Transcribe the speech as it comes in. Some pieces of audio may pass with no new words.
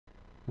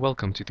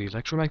Welcome to the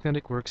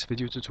Electromagnetic Works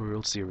Video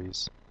Tutorial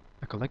Series,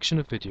 a collection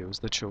of videos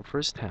that show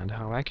firsthand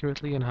how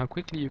accurately and how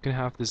quickly you can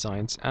have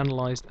designs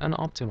analyzed and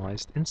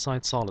optimized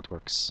inside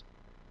SolidWorks.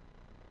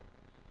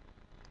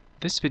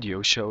 This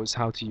video shows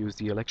how to use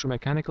the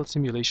electromechanical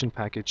simulation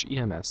package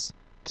EMS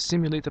to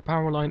simulate a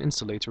Powerline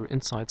Insulator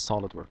inside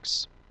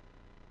SolidWorks.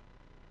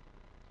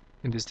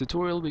 In this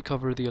tutorial we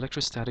cover the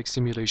electrostatic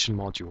simulation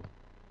module.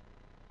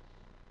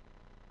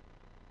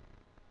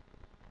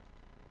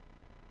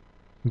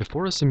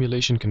 Before a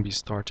simulation can be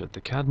started, the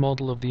CAD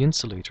model of the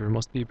insulator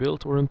must be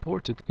built or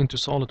imported into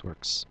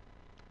SolidWorks.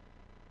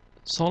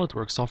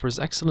 SolidWorks offers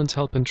excellent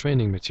help and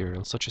training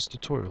materials such as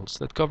tutorials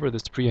that cover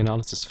this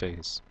pre-analysis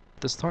phase.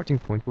 The starting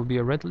point will be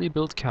a readily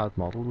built CAD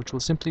model which will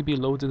simply be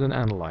loaded and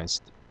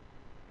analyzed.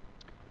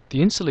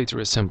 The insulator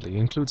assembly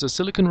includes a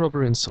silicon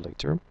rubber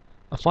insulator,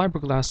 a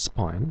fiberglass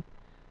spine,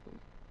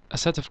 a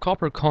set of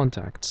copper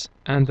contacts,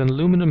 and an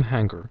aluminum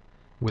hanger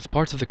with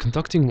part of the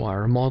conducting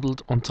wire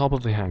modeled on top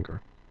of the hanger.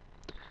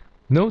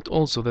 Note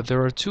also that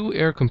there are two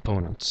air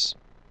components.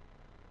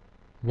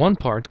 One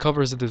part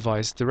covers the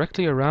device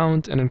directly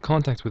around and in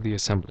contact with the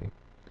assembly.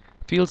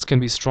 Fields can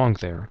be strong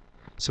there,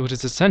 so it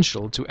is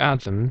essential to add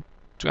them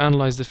to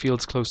analyze the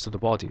fields close to the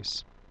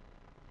bodies.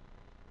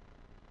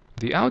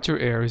 The outer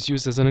air is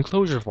used as an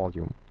enclosure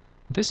volume.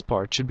 This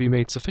part should be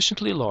made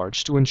sufficiently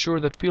large to ensure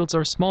that fields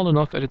are small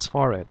enough at its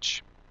far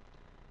edge.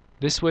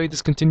 This way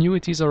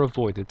discontinuities are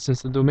avoided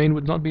since the domain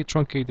would not be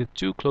truncated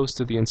too close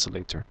to the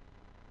insulator.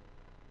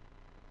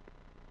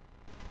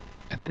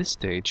 At this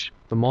stage,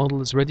 the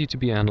model is ready to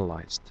be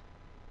analyzed.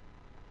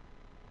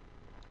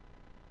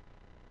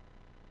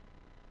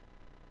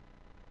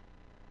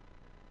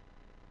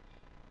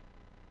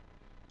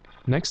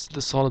 Next to the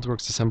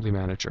SolidWorks Assembly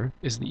Manager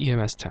is the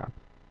EMS tab.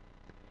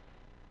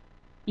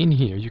 In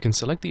here you can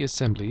select the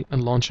assembly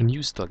and launch a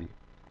new study.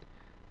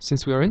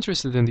 Since we are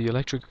interested in the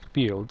electric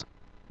field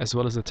as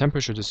well as the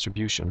temperature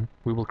distribution,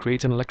 we will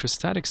create an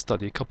electrostatic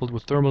study coupled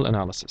with thermal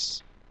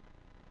analysis.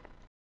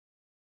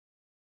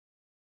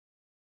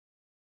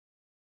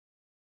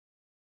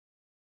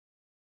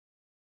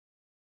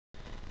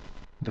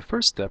 The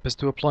first step is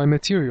to apply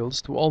materials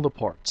to all the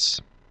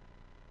parts.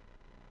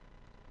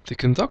 The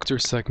conductor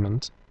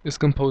segment is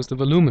composed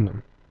of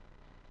aluminum.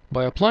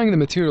 By applying the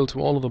material to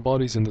all of the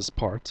bodies in this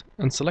part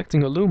and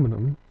selecting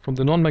aluminum from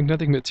the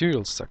non-magnetic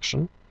materials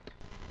section,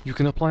 you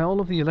can apply all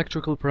of the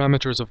electrical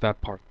parameters of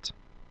that part.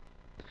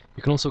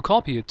 You can also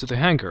copy it to the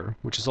hanger,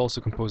 which is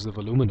also composed of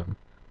aluminum,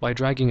 by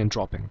dragging and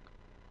dropping.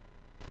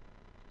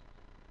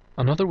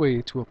 Another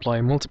way to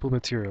apply multiple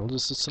materials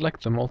is to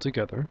select them all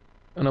together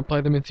and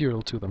apply the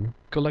material to them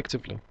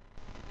collectively.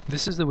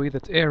 This is the way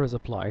that air is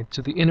applied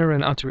to the inner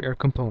and outer air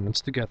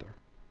components together.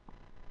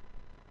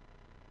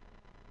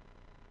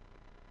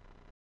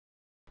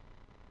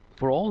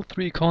 For all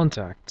three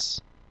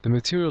contacts, the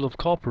material of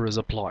copper is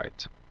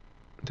applied.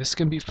 This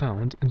can be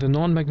found in the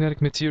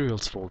non-magnetic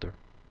materials folder.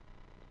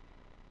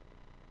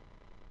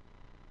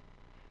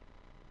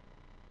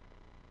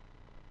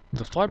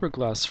 The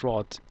fiberglass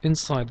rod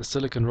inside the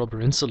silicon rubber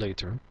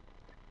insulator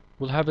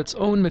will have its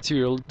own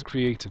material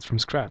created from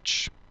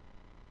scratch.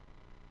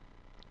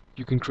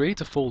 You can create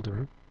a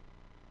folder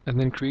and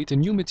then create a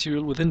new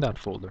material within that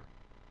folder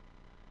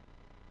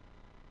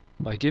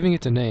by giving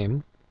it a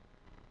name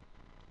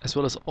as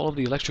well as all of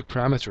the electric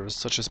parameters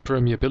such as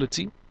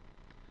permeability,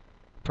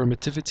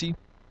 permittivity,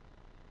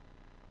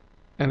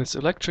 and its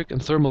electric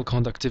and thermal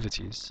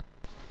conductivities.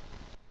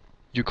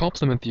 You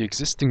complement the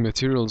existing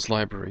materials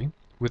library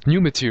with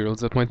new materials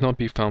that might not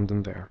be found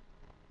in there.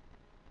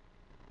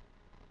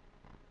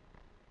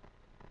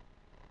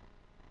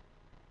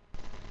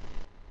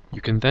 You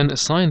can then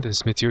assign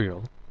this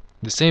material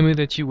the same way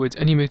that you would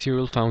any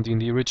material found in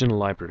the original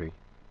library.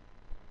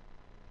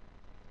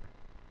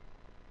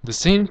 The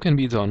same can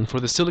be done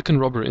for the silicon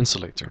rubber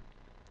insulator.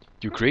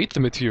 You create the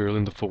material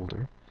in the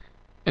folder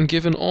and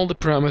given all the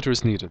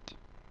parameters needed.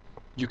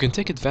 You can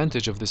take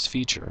advantage of this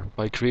feature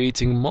by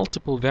creating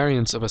multiple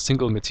variants of a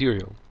single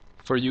material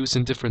for use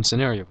in different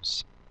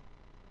scenarios.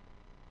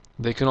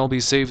 They can all be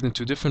saved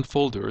into different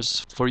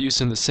folders for use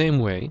in the same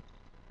way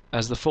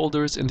as the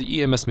folders in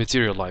the EMS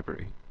material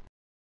library.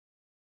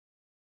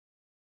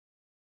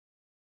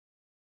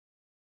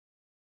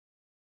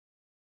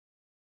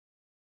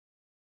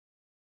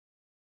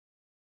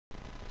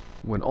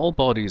 When all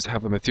bodies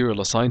have a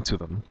material assigned to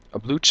them, a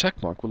blue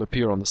checkmark will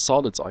appear on the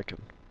solids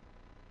icon.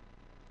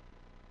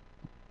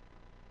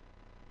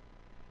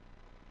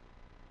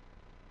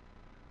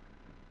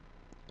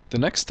 The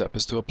next step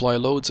is to apply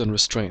loads and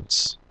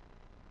restraints.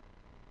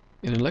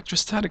 In an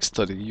electrostatic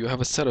study, you have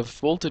a set of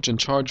voltage and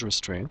charge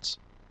restraints,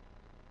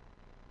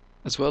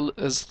 as well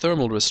as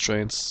thermal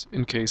restraints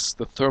in case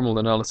the thermal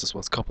analysis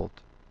was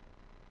coupled.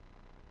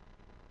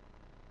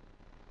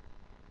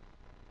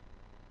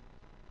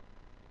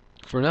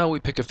 For now, we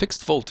pick a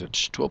fixed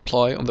voltage to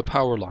apply on the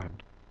power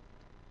line.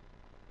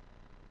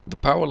 The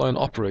power line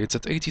operates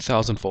at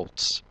 80,000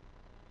 volts.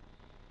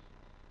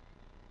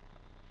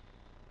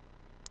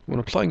 When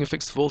applying a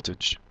fixed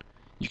voltage,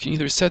 you can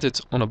either set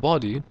it on a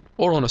body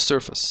or on a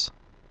surface.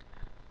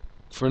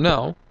 For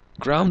now,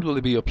 ground will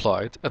be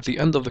applied at the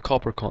end of the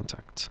copper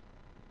contact.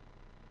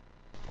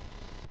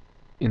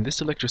 In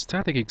this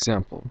electrostatic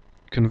example,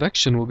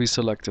 convection will be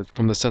selected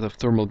from the set of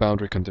thermal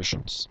boundary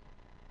conditions.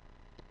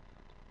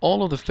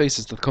 All of the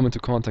faces that come into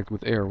contact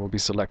with air will be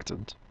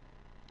selected.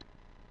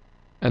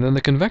 And then the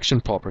convection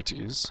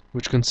properties,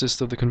 which consist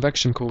of the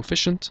convection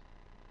coefficient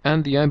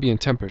and the ambient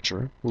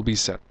temperature, will be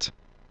set.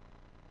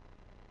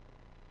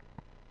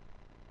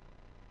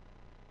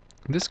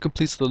 This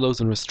completes the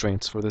loads and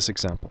restraints for this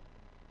example.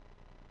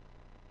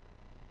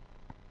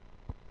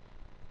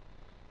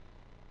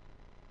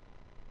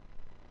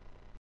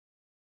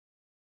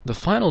 The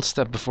final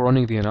step before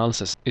running the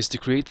analysis is to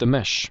create the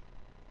mesh.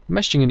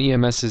 Meshing in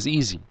EMS is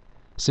easy.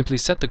 Simply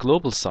set the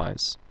global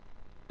size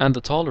and the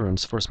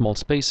tolerance for small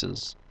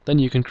spaces, then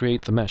you can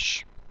create the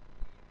mesh.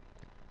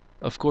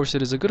 Of course,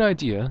 it is a good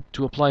idea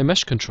to apply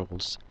mesh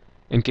controls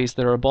in case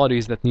there are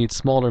bodies that need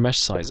smaller mesh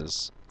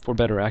sizes for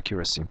better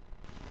accuracy.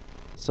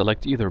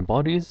 Select either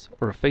bodies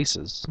or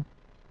faces,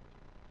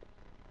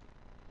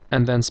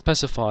 and then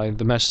specify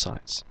the mesh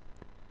size.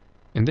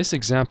 In this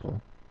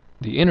example,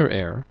 the inner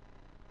air,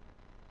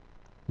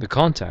 the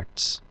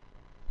contacts,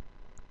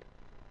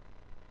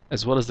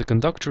 as well as the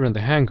conductor and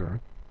the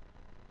hanger,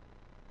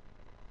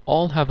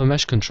 all have a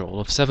mesh control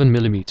of 7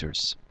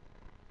 mm.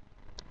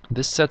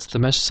 This sets the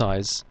mesh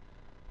size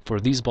for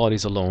these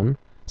bodies alone,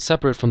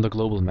 separate from the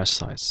global mesh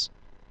size.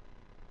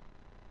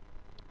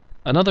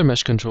 Another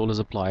mesh control is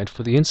applied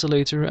for the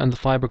insulator and the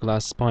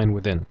fiberglass spine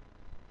within.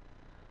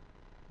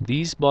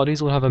 These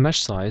bodies will have a mesh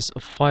size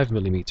of 5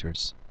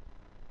 mm.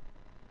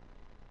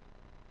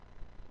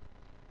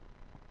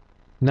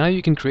 Now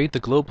you can create the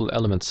global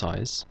element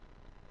size.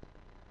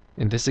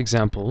 In this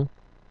example,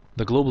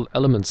 the global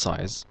element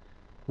size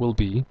will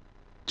be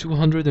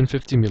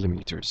 250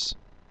 mm.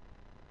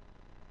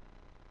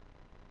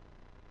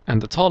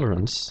 And the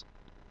tolerance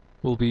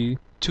will be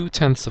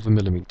 0.2 of a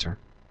millimeter.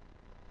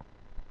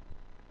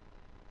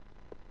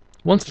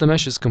 Once the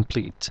mesh is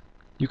complete,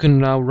 you can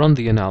now run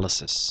the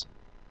analysis.